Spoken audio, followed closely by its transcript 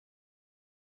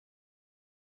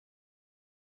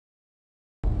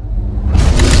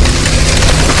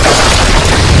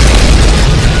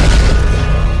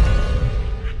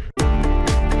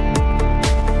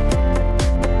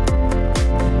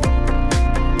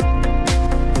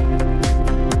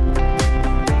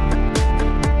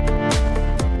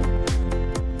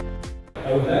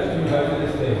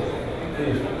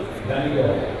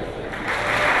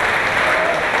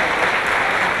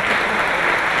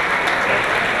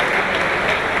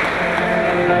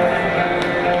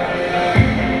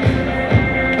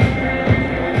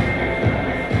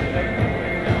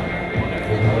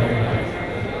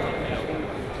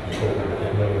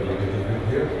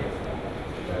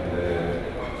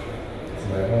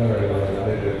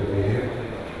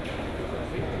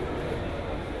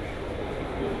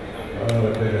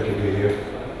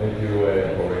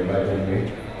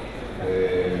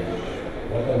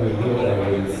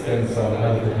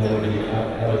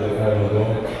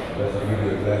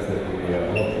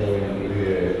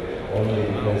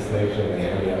installation and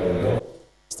any other law.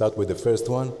 Start with the first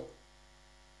one.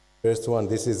 First one,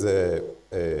 this is a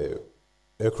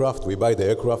aircraft. We buy the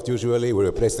aircraft usually. We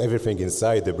replace everything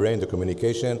inside, the brain, the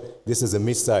communication. This is a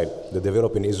missile that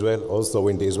developed in Israel, also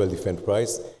in the Israel Defense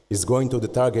Prize. It's going to the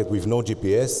target with no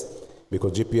GPS,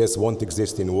 because GPS won't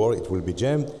exist in war. It will be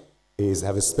jammed. Is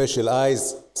have a special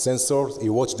eyes, sensors. He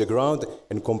watch the ground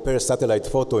and compare satellite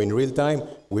photo in real time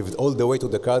with all the way to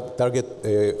the target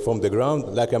from the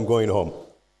ground, like I'm going home.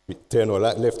 We turn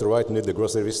left or right near the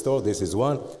grocery store. This is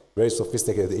one. Very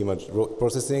sophisticated image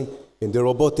processing. In the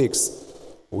robotics,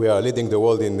 we are leading the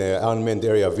world in unmanned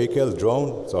area vehicle,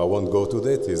 drone, so I won't go to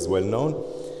that, it's well known.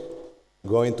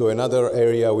 Going to another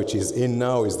area which is in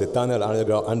now is the tunnel,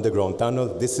 underground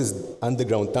tunnel. This is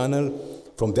underground tunnel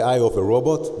from the eye of a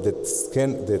robot that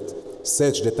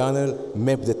search the tunnel,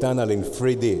 map the tunnel in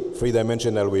 3D,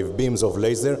 three-dimensional with beams of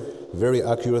laser, very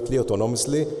accurately,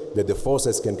 autonomously, that the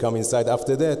forces can come inside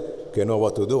after that, can know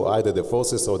what to do, either the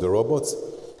forces or the robots.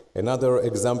 Another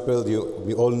example,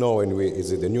 we all know, and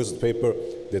is in the newspaper,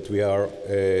 that we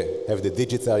have the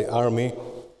digital army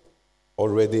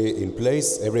already in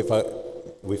place.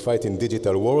 We fight in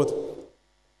digital world.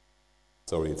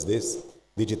 Sorry, it's this.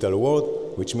 Digital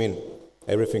world, which means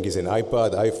everything is in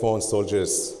iPad, iPhone,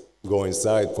 soldiers go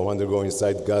inside, commander go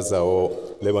inside Gaza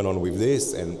or Lebanon with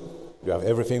this, and you have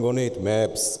everything on it,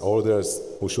 maps, orders,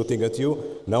 who's shooting at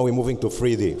you. Now we're moving to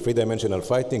 3D, three-dimensional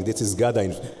fighting. This is Gaza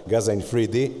in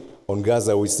 3D. On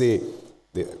Gaza we see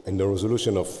in the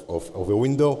resolution of a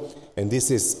window, and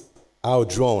this is our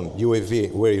drone,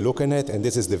 UAV, where you're looking at, and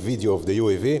this is the video of the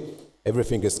UAV.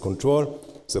 Everything is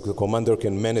controlled, so the commander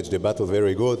can manage the battle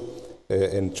very good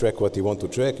and track what he wants to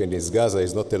track, and it's Gaza,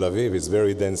 it's not Tel Aviv, it's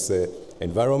very dense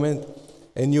environment.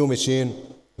 A new machine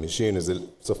is a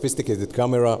sophisticated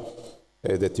camera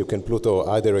that you can put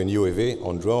either in UAV,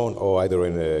 on drone, or either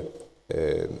in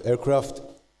an aircraft,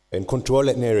 and control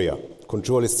an area.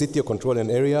 Control a city or control an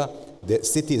area. The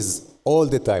city is all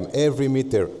the time, every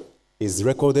meter is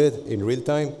recorded in real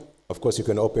time. Of course, you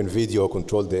can open video,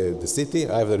 control the city.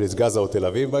 Either it's Gaza or Tel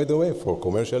Aviv, by the way, for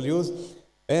commercial use.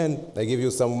 And I give you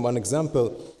one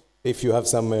example. If you have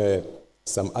some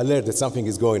alert that something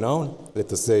is going on,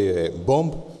 let us say a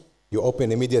bomb, you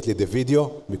open immediately the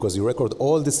video because you record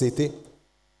all the city.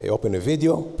 You open a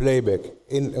video, playback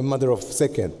in a matter of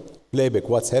seconds. Playback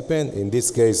what's happened. In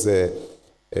this case,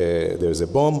 there's a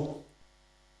bomb.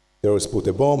 Terrorists put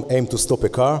a bomb, aim to stop a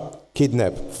car,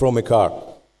 kidnap from a car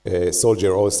a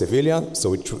soldier or civilian. So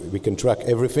we can track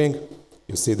everything.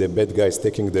 You see the bad guys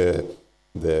taking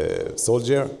the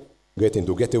soldier, get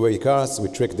into getaway cars. We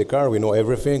track the car. We know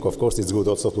everything. Of course, it's good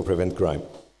also to prevent crime.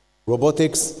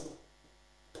 Robotics.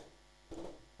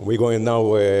 We're going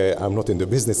now, I'm not in the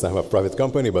business, I'm a private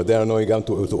company, but they are now going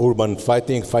to urban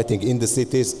fighting in the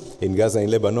cities, in Gaza, in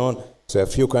Lebanon. So a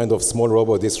few kind of small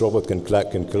robots. This robot can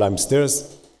climb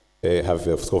stairs, have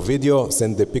video,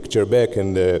 send the picture back,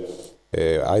 and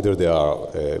either there are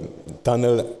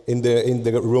tunnel in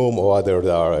the room, or either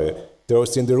there are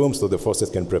terrorists in the room, so the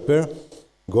forces can prepare.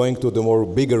 Going to the more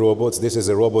bigger robots, this is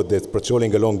a robot that's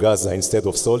patrolling along Gaza instead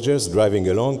of soldiers, driving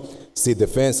along, see the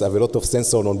fence, have a lot of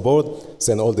sensor on board,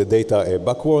 send all the data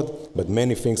backward, but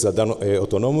many things are done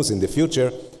autonomous. In the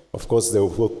future, of course, they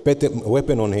will put a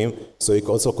weapon on him, so he can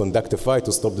also conduct a fight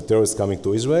to stop the terrorists coming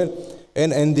to Israel.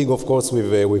 And ending, of course,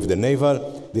 with the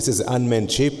naval. This is an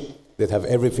unmanned ship that have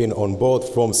everything on board,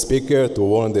 from speaker to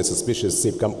warn the suspicious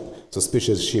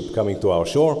ship coming to our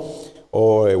shore,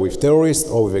 or with terrorists,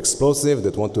 or with explosive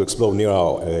that want to explode near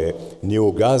our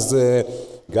new gas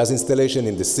installation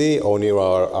in the sea, or near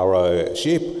our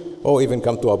ship, or even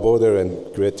come to our border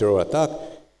and create terror attack.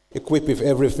 Equipped with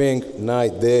everything,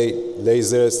 night, day,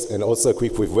 lasers, and also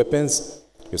equipped with weapons.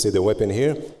 You see the weapon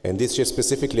here, and these ships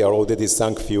specifically are already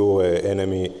sunk few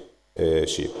enemy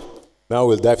ship. Now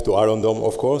we'll dive to Iron Dome,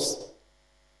 of course.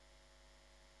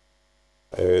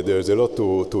 There's a lot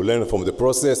to learn from the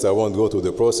process. I won't go to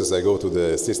the process, I go to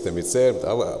the system itself.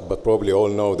 But probably all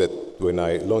know that when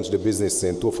I launched the business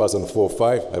in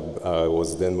 2004-05, I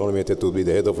was then nominated to be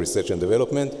the head of research and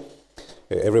development.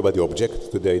 Everybody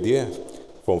objected to the idea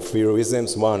from few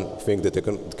reasons. One thing that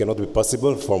it cannot be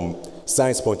possible from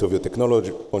science point of view,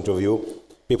 technology point of view.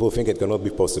 People think it cannot be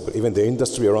possible. Even the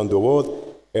industry around the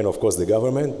world, and of course the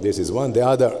government. This is one. The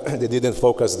other, they didn't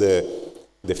focus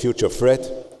the future threat.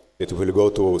 It will go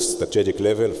to strategic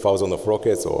level, thousands of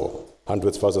rockets or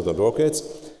hundreds of thousands of rockets.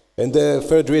 And the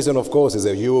third reason, of course, is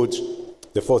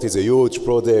the fourth is a huge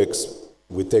project.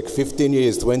 We take 15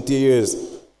 years, 20 years,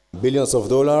 billions of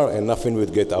dollars, and nothing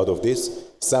would get out of this.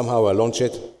 Somehow I launch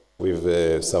it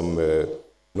with some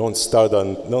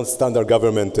non-standard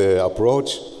government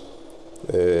approach.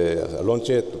 launch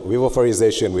it with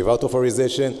authorization, without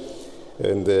authorization,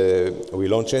 and we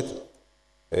launch it.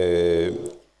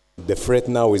 The threat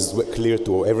now is clear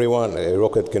to everyone. A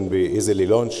rocket can be easily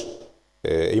launched,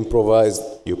 improvised.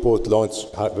 You put launch,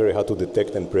 very hard to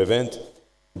detect and prevent.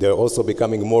 They're also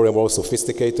becoming more and more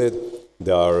sophisticated.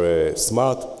 They are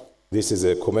smart. This is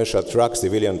a commercial truck,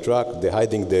 civilian truck. They're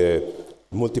hiding the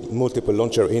multiple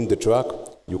launcher in the truck.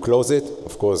 You close it,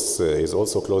 of course, it's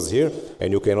also closed here,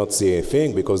 and you cannot see a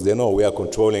thing because they know we are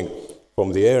controlling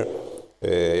from the air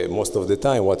most of the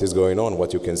time what is going on,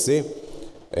 what you can see.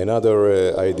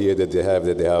 Another idea that they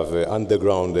have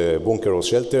underground bunker or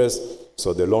shelters,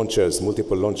 so the launchers,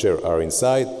 multiple launchers are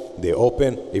inside, they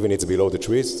open, even it's below the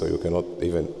trees, so you cannot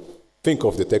even think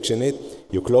of detection it.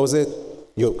 You close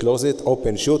it,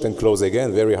 open, shoot, and close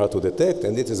again, very hard to detect,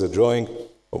 and it is a drawing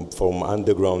from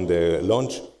underground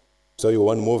launch. Show you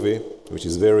one movie, which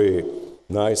is very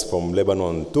nice, from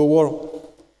Lebanon 2 war,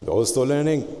 also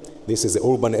learning. This is an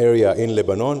urban area in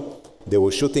Lebanon. They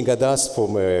were shooting at us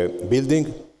from a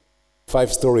building,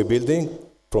 5-story building,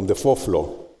 from the 4th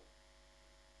floor,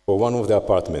 for one of the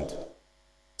apartment.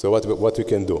 So what we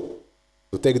can do?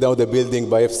 To take down the building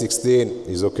by F-16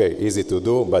 is okay, easy to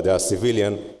do, but there are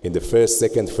civilians in the 1st,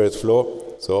 2nd, 3rd floor,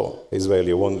 so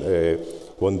Israeli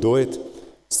won't do it.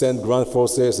 Send ground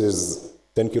forces is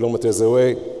 10 kilometers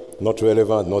away, not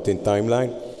relevant, not in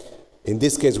timeline. In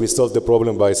this case, we solved the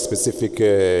problem by specific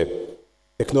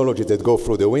technology that go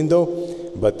through the window,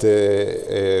 but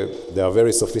they are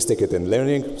very sophisticated in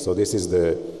learning, so this is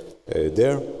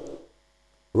there.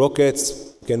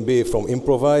 Rockets can be from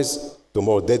improvised to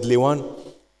more deadly one.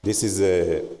 This is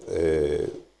a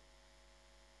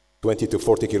 20 to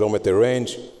 40 kilometer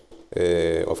range.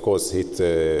 Of course, hit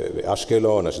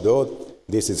Ashkelon, Ashdod.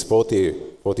 This is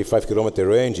 45 kilometer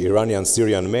range, Iranian,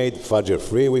 Syrian made, Fajr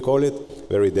 3 we call it,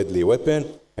 very deadly weapon.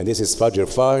 And this is Fajr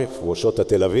 5, was shot at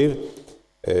Tel Aviv,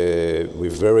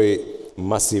 with very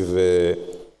massive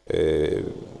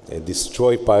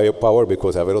destroy power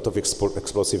because they have a lot of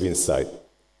explosive inside.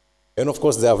 And of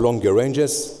course they have longer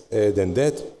ranges than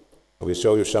that. We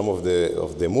show you some of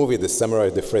the movie that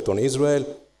summarize the threat on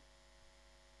Israel.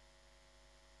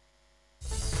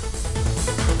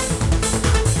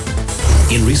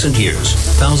 In recent years,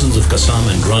 thousands of Qassam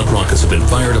and Grant rockets have been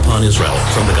fired upon Israel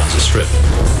from the Gaza Strip.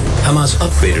 Hamas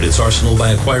upgraded its arsenal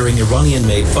by acquiring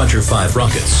Iranian-made Fajr 5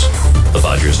 rockets. The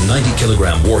Fajr's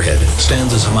 90-kilogram warhead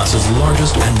stands as Hamas's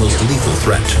largest and most lethal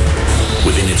threat.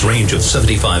 Within its range of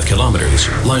 75 kilometers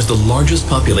lies the largest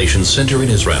population center in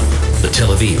Israel, the Tel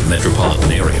Aviv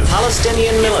metropolitan area.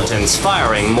 Palestinian militants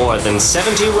firing more than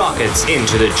 70 rockets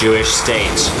into the Jewish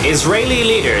state. Israeli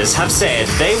leaders have said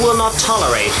they will not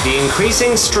tolerate the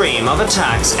increasing stream of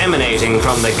attacks emanating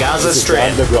from the Gaza Strip.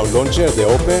 This is the underground launcher, they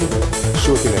open,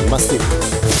 shooting a massive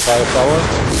firepower,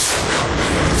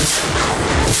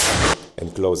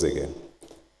 and close again.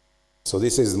 So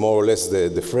this is more or less the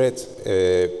threat.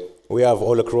 We have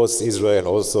all across Israel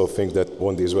also think that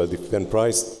want Israel defend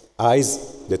price.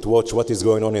 Eyes that watch what is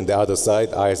going on in the other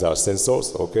side. Eyes are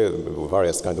sensors, okay,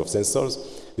 various kind of sensors.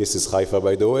 This is Haifa,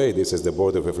 by the way. This is the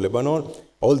border with Lebanon.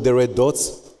 All the red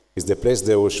dots is the place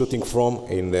they were shooting from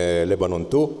in Lebanon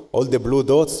too. All the blue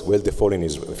dots, well, they fell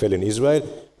in Israel.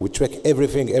 We track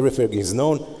everything. Everything is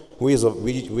known. We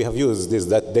have used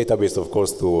that database, of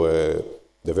course, to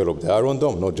develop the Iron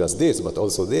Dome. Not just this, but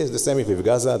also this. The same with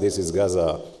Gaza. This is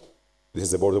Gaza. This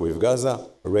is the border with Gaza,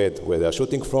 red where they are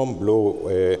shooting from,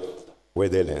 blue where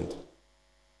they land.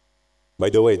 By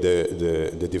the way,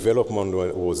 the development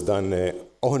was done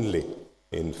only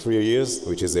in 3 years,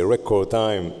 which is a record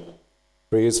time.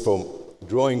 3 years from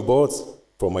drawing boards,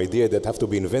 from idea that have to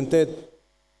be invented,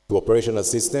 to operational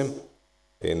system,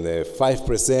 and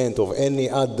 5% of any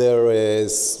other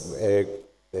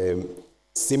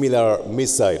similar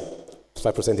missile,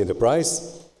 5% in the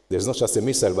price. There's not just a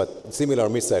missile, but similar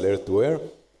missile air-to-air,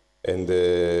 and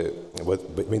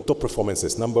in top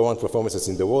performances, #1 performances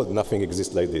in the world, nothing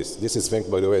exists like this. This is thanks,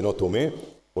 by the way, not to me. It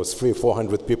was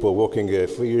 300-400 people working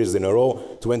 3 years in a row,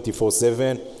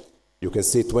 24/7. You can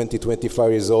see 20,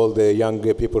 25 years old young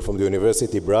people from the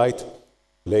university, bright,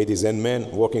 ladies and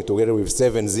men, working together with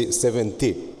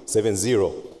 70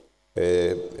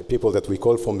 people that we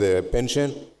call from the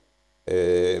pension,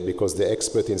 because they're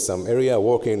expert in some area,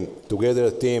 working together,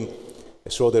 team,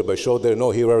 shoulder by shoulder,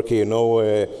 no hierarchy, no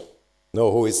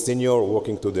who is senior,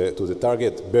 working to the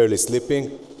target, barely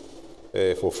sleeping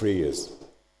for 3 years.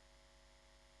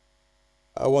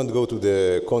 I won't go to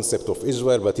the concept of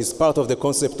Israel, but it's part of the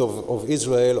concept of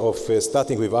Israel of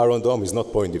starting with Iron Dome is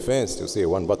not point defense. You see,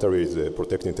 one battery is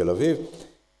protecting Tel Aviv.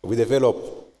 We develop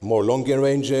more longer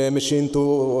range machine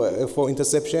for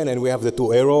interception, and we have the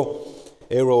two Arrow.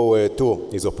 Arrow 2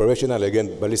 is operational,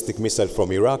 again, ballistic missile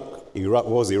from Iraq.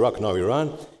 Iraq, now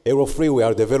Iran. Arrow 3, we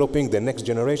are developing the next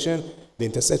generation. The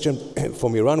interception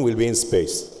from Iran will be in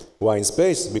space. Why in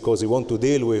space? Because we want to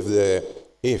deal with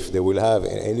if they will have,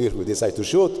 and if we decide to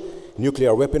shoot,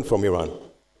 nuclear weapon from Iran.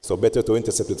 So better to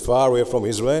intercept it far away from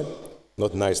Israel.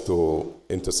 Not nice to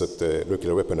intercept a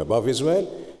nuclear weapon above Israel.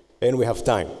 And we have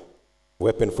time.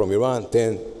 Weapon from Iran,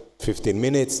 10, 15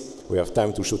 minutes. We have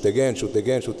time to shoot again, shoot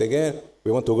again, shoot again.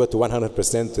 We want to go to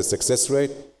 100% success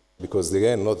rate, because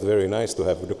again, not very nice to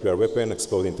have a nuclear weapon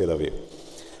explode in Tel Aviv.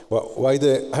 Well, why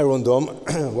the Iron Dome?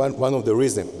 one of the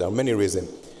reasons, there are many reasons,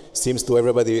 seems to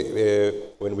everybody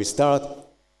when we start,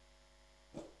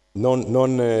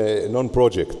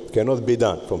 non-project cannot be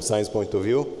done from science point of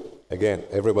view. Again,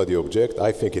 everybody object.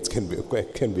 I think it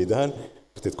can be done,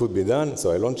 but it could be done,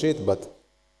 so I launched it, but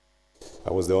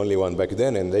I was the only one back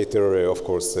then, and later, of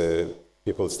course,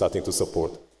 people starting to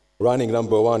support. Running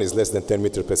number 1 is less than 10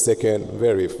 meters per second,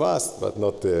 very fast, but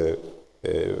not a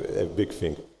big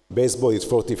thing. Baseball is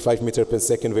 45 meters per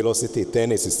second velocity,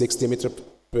 tennis is 60 meters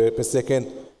per second.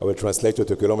 I will translate it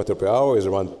to kilometer per hour, is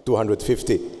around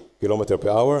 250 kilometers per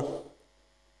hour.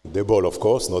 The ball, of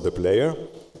course, not the player.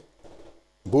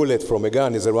 Bullet from a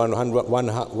gun is around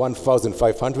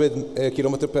 1,500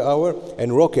 kilometers per hour,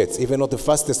 and rockets, even not the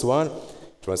fastest one,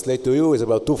 translate to you, is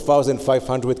about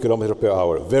 2,500 kilometers per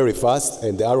hour. Very fast,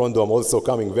 and the Iron Dome also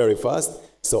coming very fast.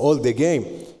 So all the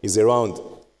game is around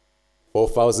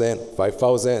 4,000,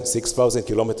 5,000, 6,000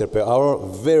 kilometers per hour.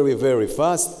 Very, very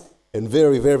fast, and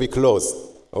very, very close.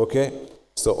 Okay?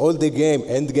 So all the game,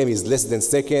 end game is less than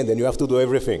second, and you have to do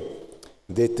everything.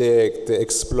 Detect,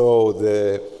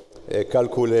 explode,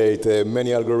 calculate,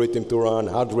 many algorithms to run,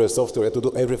 hardware, software, to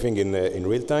do everything in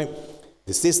real time.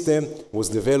 The system was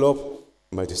developed,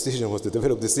 my decision was to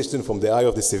develop the system from the eye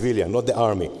of the civilian, not the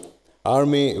army.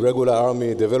 Regular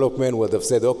army development would have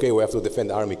said, okay, we have to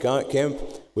defend army camp,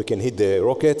 we can hit the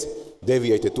rocket,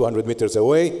 deviate it 200 meters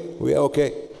away, we are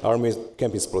okay. Army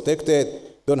camp is protected,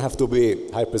 don't have to be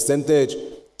high percentage,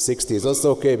 60 is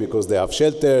also okay because they have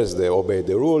shelters, they obey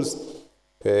the rules.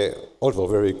 Also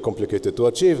very complicated to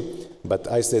achieve, but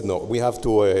I said no, we have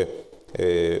to,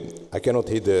 I cannot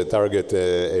hit the target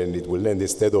and it will land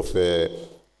instead of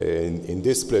in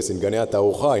this place, in Ganei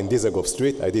Tarucha, in Dizengoff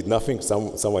Street. I did nothing,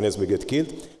 someone else will get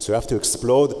killed. So you have to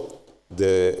explode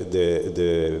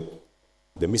the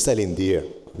missile in the air.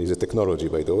 This is a technology,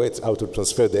 by the way, it's how to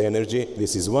transfer the energy.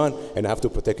 This is one, and I have to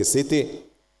protect a city,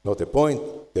 not a point,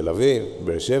 Tel Aviv,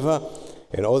 Beersheba,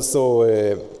 and also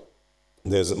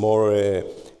there's more,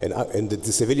 and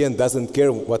the civilian doesn't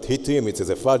care what hit him. It says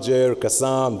a Fajr,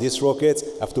 Qassam, these rockets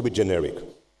have to be generic.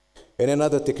 And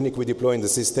another technique we deploy in the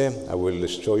system, I will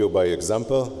show you by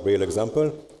example, real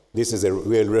example. This is a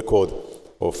real record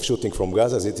of shooting from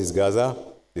Gaza. This is Gaza.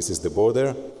 This is the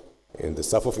border in the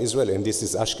south of Israel, and this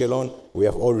is Ashkelon. We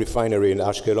have oil refinery in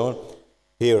Ashkelon.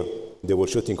 Here, they were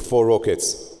shooting 4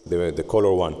 rockets, the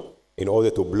color one, in order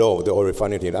to blow the oil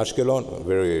refinery in Ashkelon.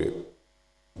 Very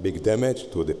big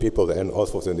damage to the people and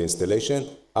also to the installation.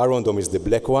 Iron Dome is the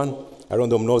black one. Iron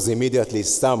Dome knows immediately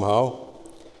somehow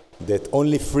that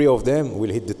only 3 of them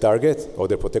will hit the target or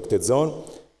the protected zone.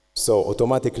 So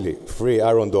automatically, 3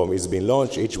 Iron Dome is being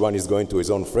launched. Each one is going to his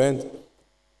own friend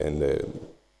and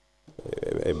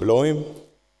blow him.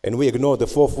 And we ignore the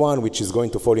 4th one, which is going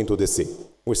to fall into the sea.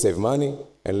 We save money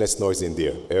and less noise in the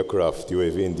air. Aircraft,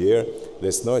 UAV in the air,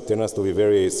 less noise. It turns out to be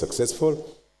very successful.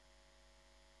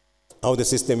 How the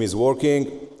system is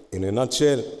working, in a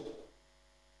nutshell,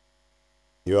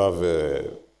 you have,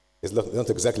 it's not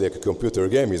exactly like a computer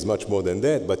game, it's much more than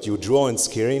that, but you draw on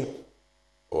screen,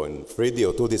 or in 3D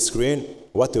or 2D screen,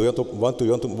 what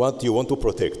you want to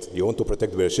protect. You want to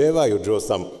protect Beersheba, you draw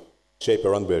some shape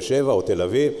around Beersheba or Tel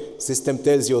Aviv. System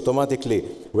tells you automatically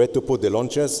where to put the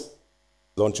launchers,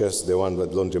 the one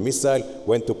that launch a missile,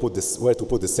 where to put the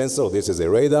sensor. This is a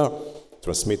radar.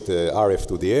 Transmit RF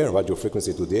to the air, radio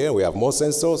frequency to the air. We have more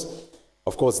sensors.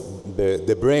 Of course,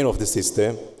 the brain of the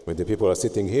system, when the people are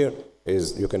sitting here,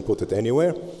 is you can put it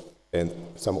anywhere, and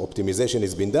some optimization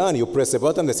has been done. You press a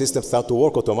button, the system starts to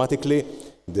work automatically.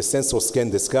 The sensors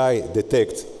scan the sky,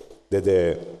 detect that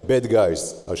the bad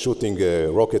guys are shooting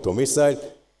a rocket or missile.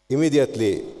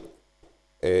 Immediately,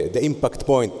 the impact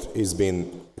point is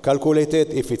being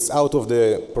calculated. If it's out of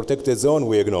the protected zone,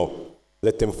 we ignore.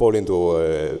 Let them fall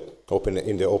into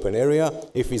in the open area.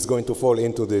 If it's going to fall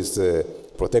into this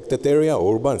protected area,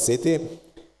 urban city,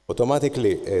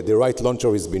 automatically the right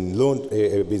launcher is being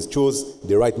chosen,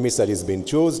 the right missile is being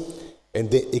chosen, and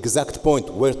the exact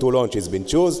point where to launch is being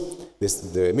chosen.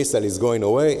 the missile is going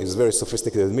away. It's a very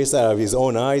sophisticated missile, have his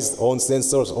own eyes, own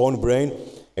sensors, own brain,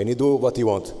 and he do what he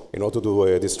wants in order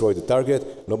to destroy the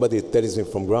target. Nobody tells him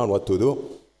from ground what to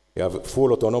do. You have full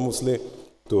autonomously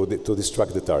to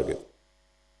distract the target.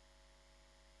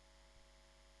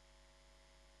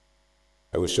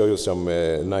 I will show you some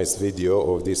nice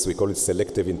video of this. We call it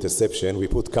selective interception. We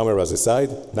put cameras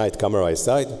aside, night camera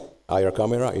aside, IR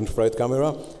camera, infrared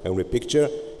camera, and we picture.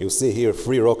 You see here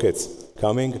 3 rockets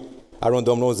coming. Iron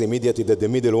Dome knows immediately that the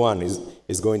middle one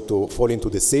is going to fall into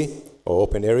the sea or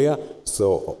open area.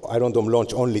 So Iron Dome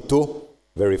launch only 2,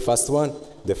 very fast one.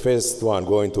 The first one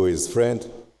going to his friend,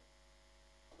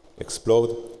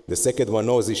 explode. The second one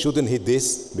knows he shouldn't hit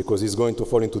this because he's going to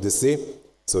fall into the sea.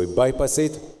 So he bypass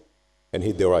it and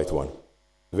hit the right one.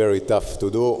 Very tough to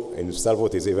do, and salvo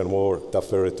is even more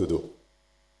tougher to do.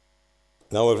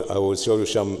 Now I will show you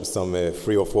some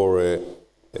 3 or 4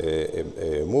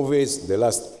 movies. The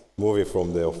last movie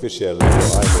from the official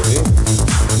IMOD.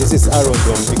 This is Iron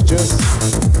Dome pictures.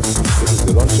 This is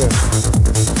the launcher.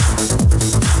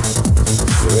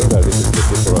 The radar, this is the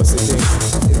people are sitting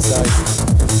inside.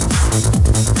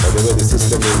 By the way, the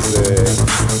system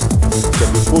can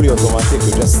be fully automatic.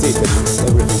 You just see that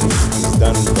everything is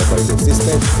done by the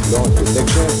system, launch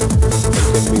detection, and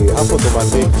can be half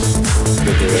automatic.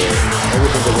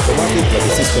 Everything is automatic, but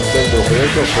the system tells the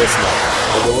operator press now.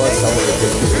 Otherwise, someone will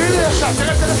take you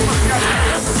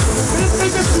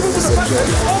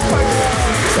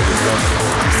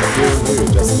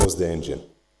just close the engine.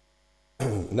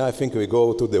 Now I think we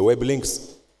go to the web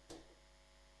links,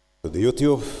 to the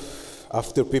YouTube.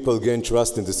 After people gain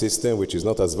trust in the system, which is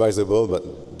not as visible, but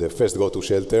they first go to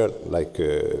shelter, like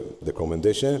the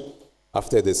commendation.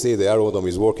 After they see the Iron Dome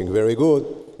is working very good,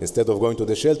 instead of going to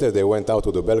the shelter, they went out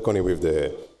to the balcony with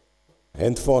the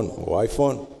handphone or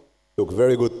iPhone, took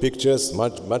very good pictures,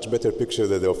 much better picture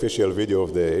than the official video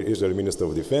of the Israeli Minister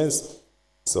of Defense.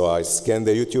 So I scanned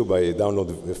the YouTube, I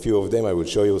downloaded a few of them, I will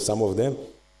show you some of them.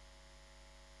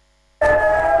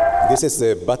 This is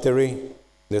a battery.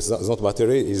 This is not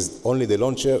battery, it's only the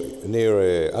launcher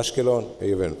near Ashkelon,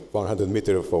 even 100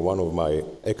 meters from one of my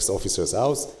ex-officers'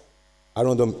 house.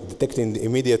 Iron Dome detecting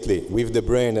immediately with the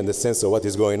brain and the sensor what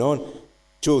is going on,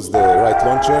 choose the right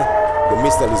launcher. The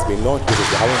missile is being launched, this is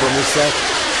the Iron Dome missile.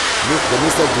 The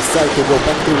missile decides to go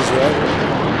back to Israel,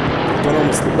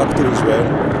 autonomously back to Israel,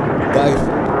 dive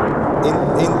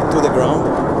into the ground,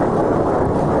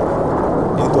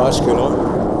 into Ashkelon,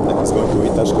 that is going to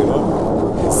hit Ashkelon.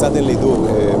 And suddenly do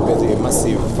a very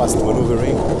massive, fast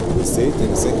maneuvering. We'll see it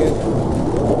in a second.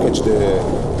 We'll catch the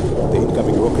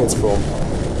incoming rockets from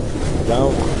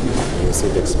down. You'll see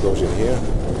the explosion here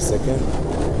in a second.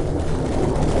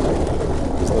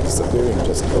 It's not disappearing,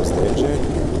 just close the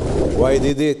engine. Why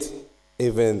did it?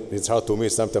 Even it's hard to me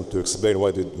sometimes to explain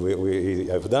what we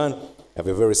have done. I have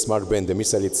a very smart brain, the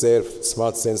missile itself,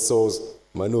 smart sensors,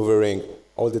 maneuvering,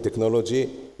 all the technology.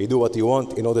 You do what you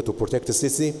want in order to protect the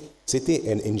city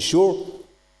and ensure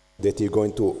that you're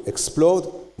going to explode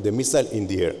the missile in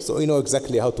the air. So you know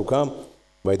exactly how to come.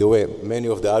 By the way, many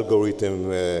of the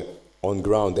algorithms on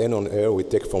ground and on air we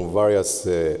take from various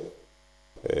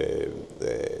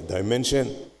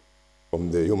dimensions, from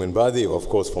the human body, of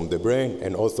course from the brain,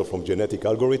 and also from genetic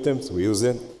algorithms. We use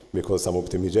it because some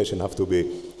optimization have to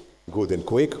be good and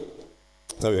quick.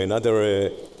 So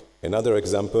another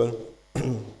example.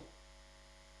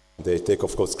 They take,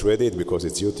 of course, credit because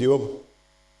it's YouTube.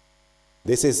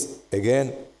 This is,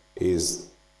 again, is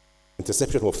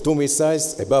interception of 2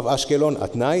 missiles above Ashkelon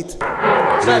at night.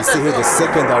 You will see here the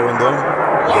second Iron Dome.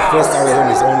 The first Iron Dome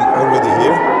is already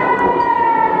here.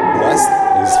 Last,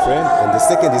 his friend. And the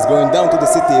second is going down to the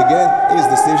city again, his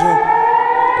decision.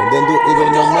 And then do even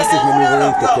more massive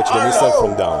maneuvering to catch the missile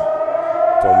from down,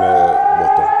 from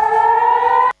bottom.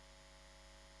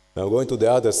 Now going to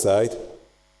the other side,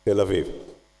 Tel Aviv.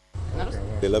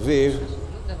 Tel Aviv,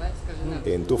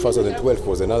 in 2012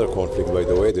 was another conflict, by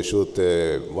the way. They shoot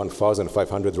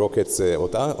 1,500 rockets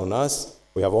on us.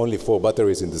 We have only 4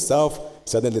 batteries in the south.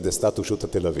 Suddenly they start to shoot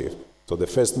at Tel Aviv. So the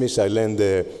first missile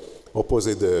landed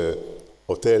opposite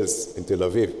hotels in Tel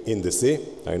Aviv in the sea.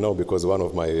 I know because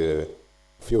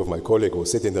few of my colleagues were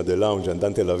sitting at the lounge and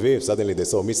down Tel Aviv. Suddenly they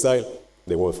saw a missile.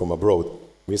 They were from abroad.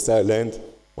 Missile land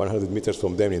 100 meters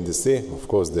from them in the sea. Of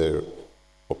course, the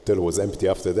hotel was empty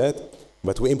after that.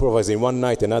 But we improvised in one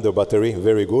night another battery,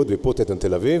 very good. We put it on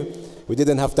Tel Aviv. We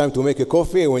didn't have time to make a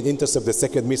coffee. We intercept the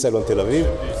second missile on Tel Aviv,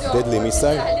 deadly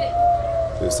missile.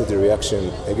 So you see the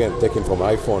reaction, again, taken from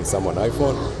someone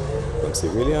iPhone, from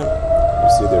civilian. You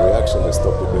see the reaction, they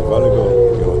stop to play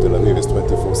volleyball. You know, Tel Aviv is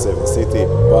 24/7 city,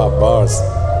 bars,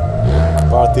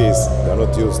 parties. They're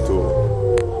not used to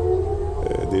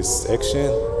this action.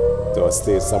 So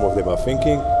still some of them are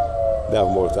thinking. They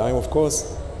have more time, of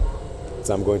course.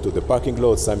 Some going to the parking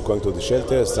lot, some going to the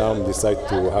shelter, some decide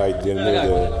to hide near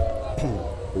the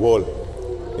wall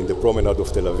in the promenade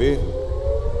of Tel Aviv,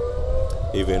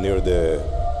 even near the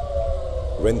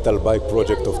rental bike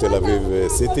project of Tel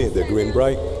Aviv city, the green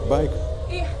bike.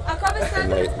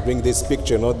 And I bring this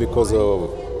picture not because of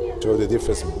show the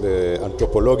difference, the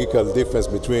anthropological difference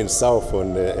between South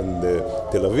and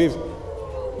Tel Aviv,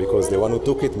 because the one who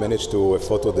took it managed to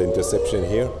photo the interception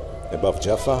here above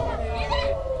Jaffa.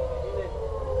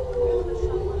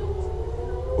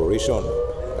 Or Rishon,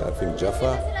 I think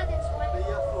Jaffa.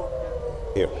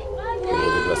 Here,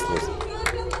 where the glass was.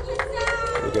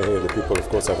 You can hear the people, of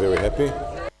course, are very happy.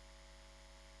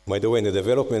 By the way, in the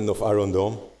development of Iron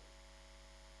Dome,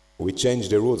 we changed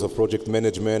the rules of project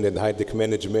management and high-tech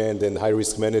management and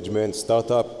high-risk management,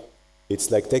 startup.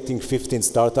 It's like taking 15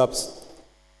 startups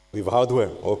with hardware,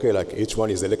 okay, like each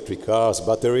one is electric cars,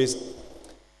 batteries,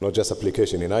 not just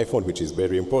application in iPhone, which is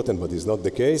very important, but it's not the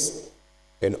case.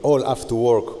 And all have to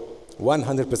work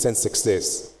 100%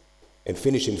 success and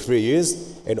finish in 3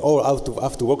 years, and all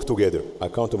have to work together. I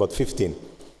count about 15.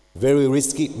 Very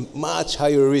risky, much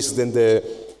higher risk than the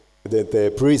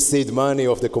pre-seed money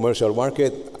of the commercial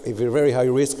market. If we're very high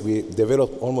risk, we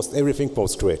develop almost everything from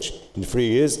scratch in 3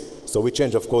 years. So we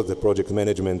change, of course, the project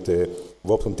management,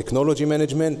 from technology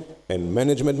management and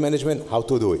management, how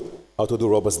to do it, how to do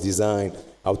robust design,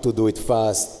 how to do it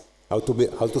fast, how to be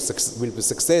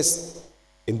success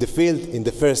in the field. In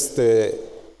the first,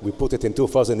 we put it in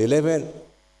 2011.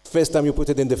 First time you put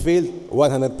it in the field,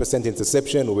 100%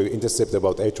 interception. We intercept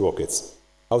about 8 rockets.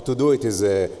 How to do it is,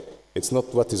 it's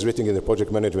not what is written in the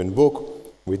project management book.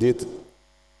 We did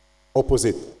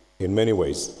opposite in many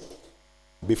ways.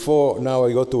 Before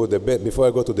I go to the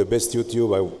best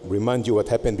YouTube, I remind you what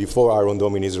happened before Iron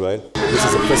Dome in Israel. This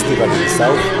is a festival in the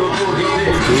south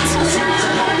of kids.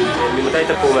 ממתי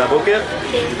אתה פה מהבוקר?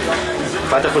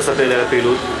 מה אתה יכול לספר לי על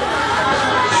הפעילות?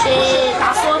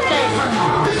 שעשרות כאלה.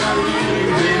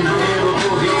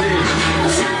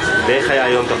 ואיך היה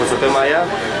היום? אתה יכול לספר מה היה?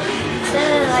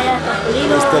 בסדר, היה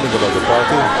תפלילות. He's telling about the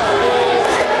party.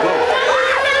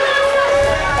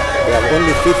 We have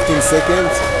only 15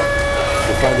 seconds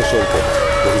to find the shelter,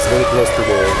 that is very close to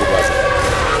Gaza.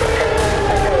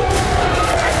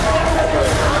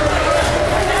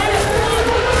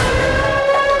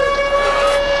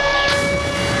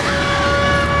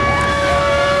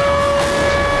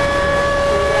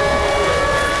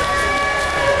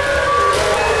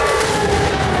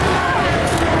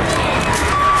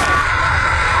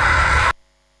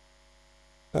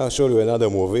 I'll show you another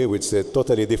movie with a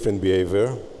totally different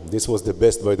behavior. This was the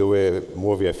best, by the way,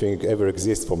 movie I think ever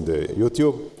exists from the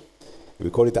YouTube. We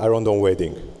call it Iron Dome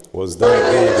Wedding. It was done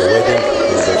during the wedding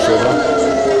in Beersheba. I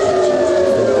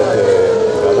think that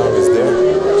the alarm is there.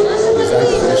 Designed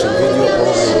the finishing video,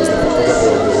 probably was the photographer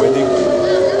of the wedding. I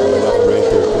have enough brain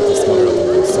to put his camera to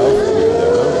the south and give the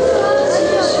alarm.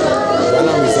 The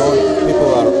alarm is on. People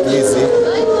are easy,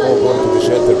 all going to the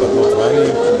shelter but not running.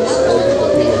 All will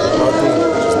continue the party.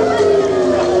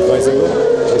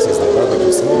 This is the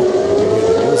barbecue smoke, you can hear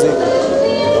the music,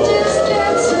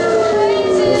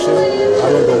 pressure.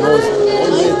 Iron Dome knows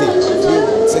already a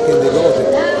few seconds ago that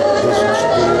they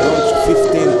launched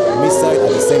 15 missiles at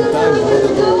the same time in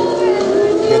order to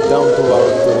get down to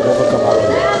overcome Iron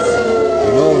Dome. He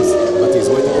knows, but he's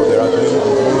waiting for the right moment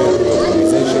to the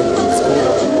organization in school,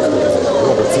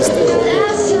 robot system, okay?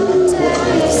 School, and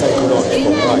he decided to launch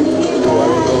from right to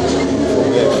Iron Dome,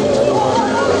 from left to another one,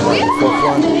 from right to fourth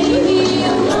one.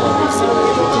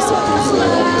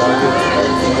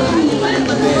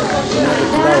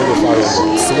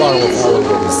 Swarm of Iron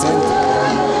Dome is sent,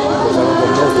 because Iron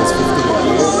Dome knows there's 15 of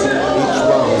the each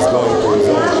one is going to his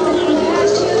own friend.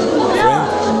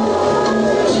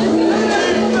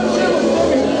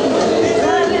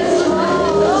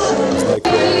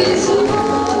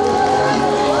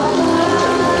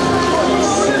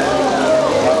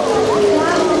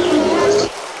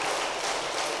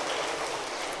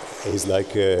 It's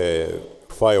like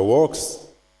fireworks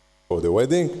for the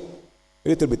wedding. A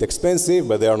little bit expensive,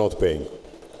 but they are not paying.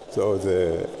 So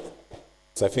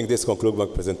I think this concludes my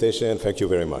presentation. Thank you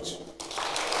very much.